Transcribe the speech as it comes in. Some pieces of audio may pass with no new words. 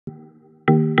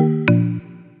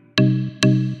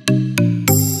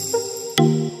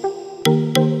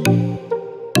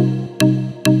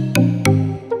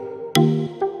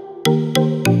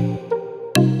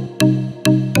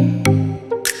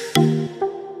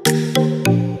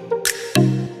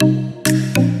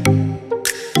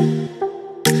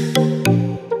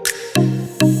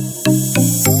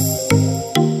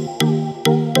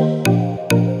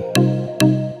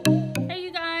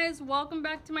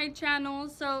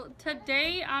So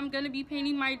today I'm going to be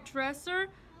painting my dresser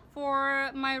for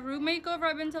my room makeover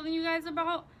I've been telling you guys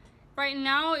about. Right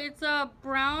now it's a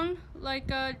brown,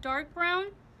 like a dark brown,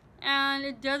 and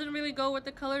it doesn't really go with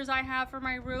the colors I have for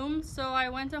my room. So I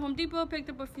went to Home Depot,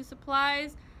 picked up a few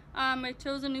supplies. I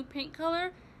chose a new paint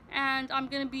color, and I'm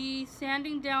going to be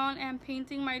sanding down and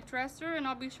painting my dresser, and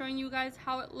I'll be showing you guys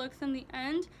how it looks in the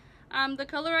end. The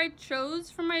color I chose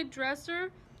for my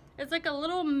dresser, it's like a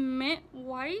little mint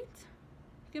white.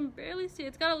 You can barely see it.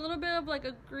 It's got a little bit of like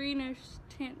a greenish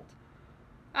tint.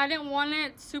 I didn't want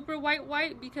it super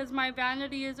white because my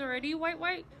vanity is already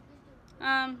white.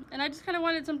 And I just kind of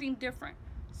wanted something different.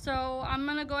 So I'm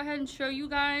going to go ahead and show you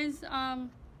guys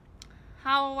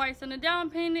how I sand it down,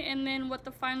 paint it, and then what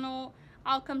the final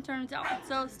outcome turns out.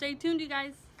 So stay tuned, you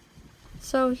guys.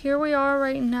 So here we are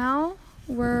right now.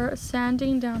 We're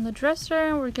sanding down the dresser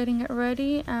and we're getting it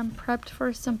ready and prepped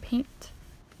for some paint.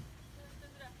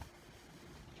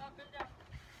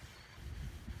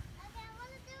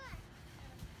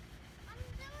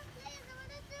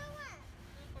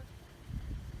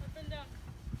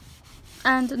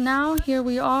 And now here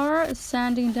we are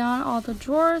sanding down all the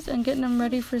drawers and getting them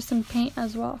ready for some paint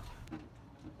as well.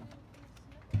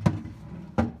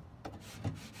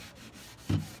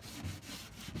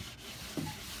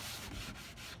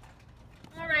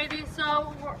 Alrighty,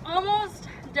 so we're almost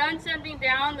done sanding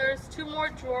down. There's 2 more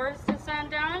drawers to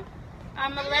sand down.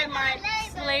 I'm gonna let my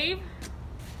slave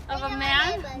of a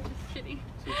man, I'm just kidding.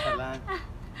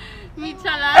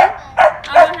 Michalan.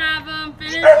 I'm gonna have him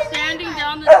finish sanding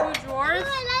down the 2 drawers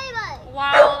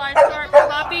while I start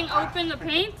popping open the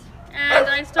paint and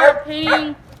I start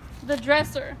painting the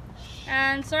dresser.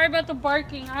 And sorry about the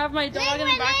barking. I have my dog in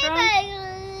the background.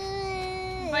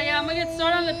 But yeah, I'm gonna get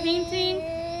started on the painting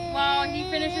while he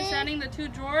finishes sanding the 2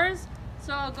 drawers.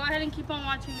 So I'll go ahead and keep on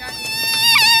watching, guys.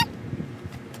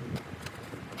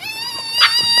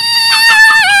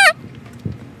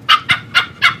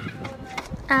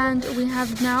 And we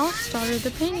have now started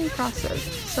the painting process.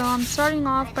 So I'm starting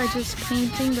off by just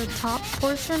painting the top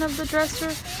portion of the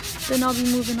dresser. Then I'll be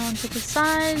moving on to the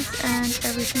sides and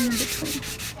everything in between.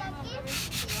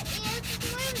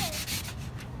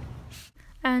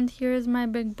 And here's my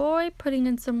big boy putting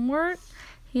in some work.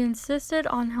 He insisted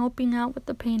on helping out with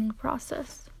the painting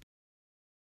process.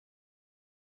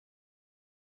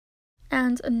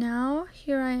 And now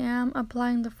here I am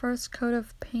applying the first coat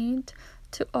of paint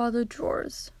to all the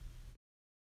drawers.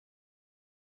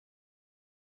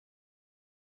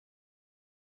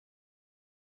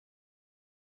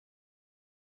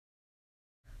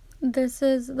 This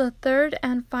is the 3rd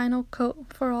and final coat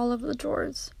for all of the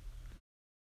drawers.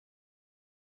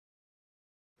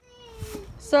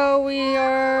 So we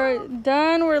are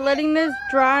done. We're letting this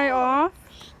dry off,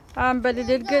 but it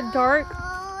did get dark.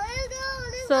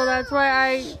 So that's why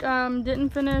I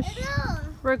didn't finish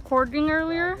recording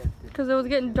earlier, because it was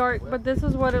getting dark. But this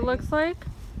is what it looks like.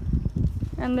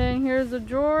 And then here's the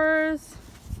drawers.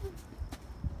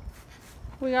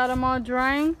 We got them all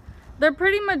drying. They're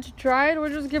pretty much dried. We're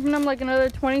just giving them like another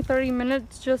 20-30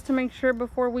 minutes just to make sure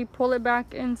before we pull it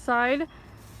back inside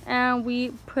and we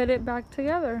put it back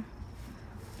together.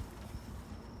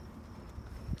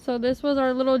 So this was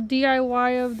our little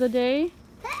DIY of the day.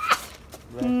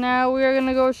 Right. Now we are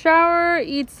gonna go shower,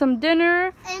 eat some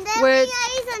dinner. And then we're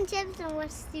gonna eat some chips and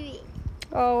watch TV.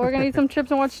 Oh, we're gonna eat some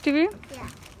chips and watch TV? Yeah.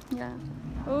 Yeah.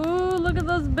 Oh, look at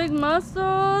those big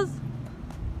muscles.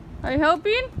 Are you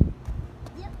helping?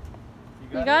 Yep.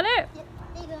 You got it? Yep.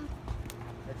 There you go.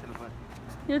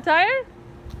 You're tired?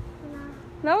 No.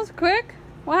 That was quick.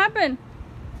 What happened?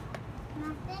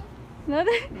 Nothing.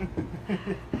 Nothing?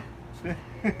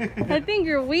 I think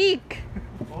you're weak.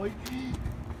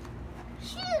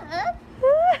 Shut up.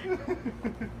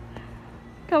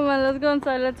 Come on, let's go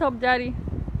inside. Let's help Daddy.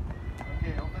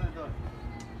 Okay, open the door.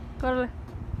 Corre.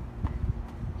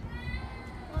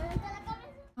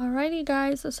 Alrighty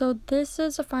guys, so this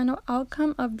is the final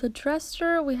outcome of the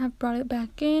dresser. We have brought it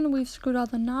back in, we've screwed all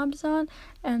the knobs on,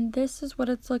 and this is what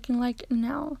it's looking like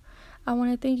now. I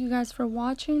want to thank you guys for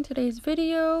watching today's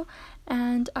video,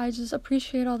 and I just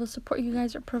appreciate all the support you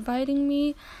guys are providing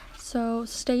me. So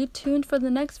stay tuned for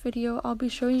the next video. I'll be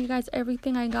showing you guys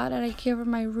everything I got at IKEA for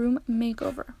my room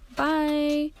makeover.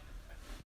 Bye!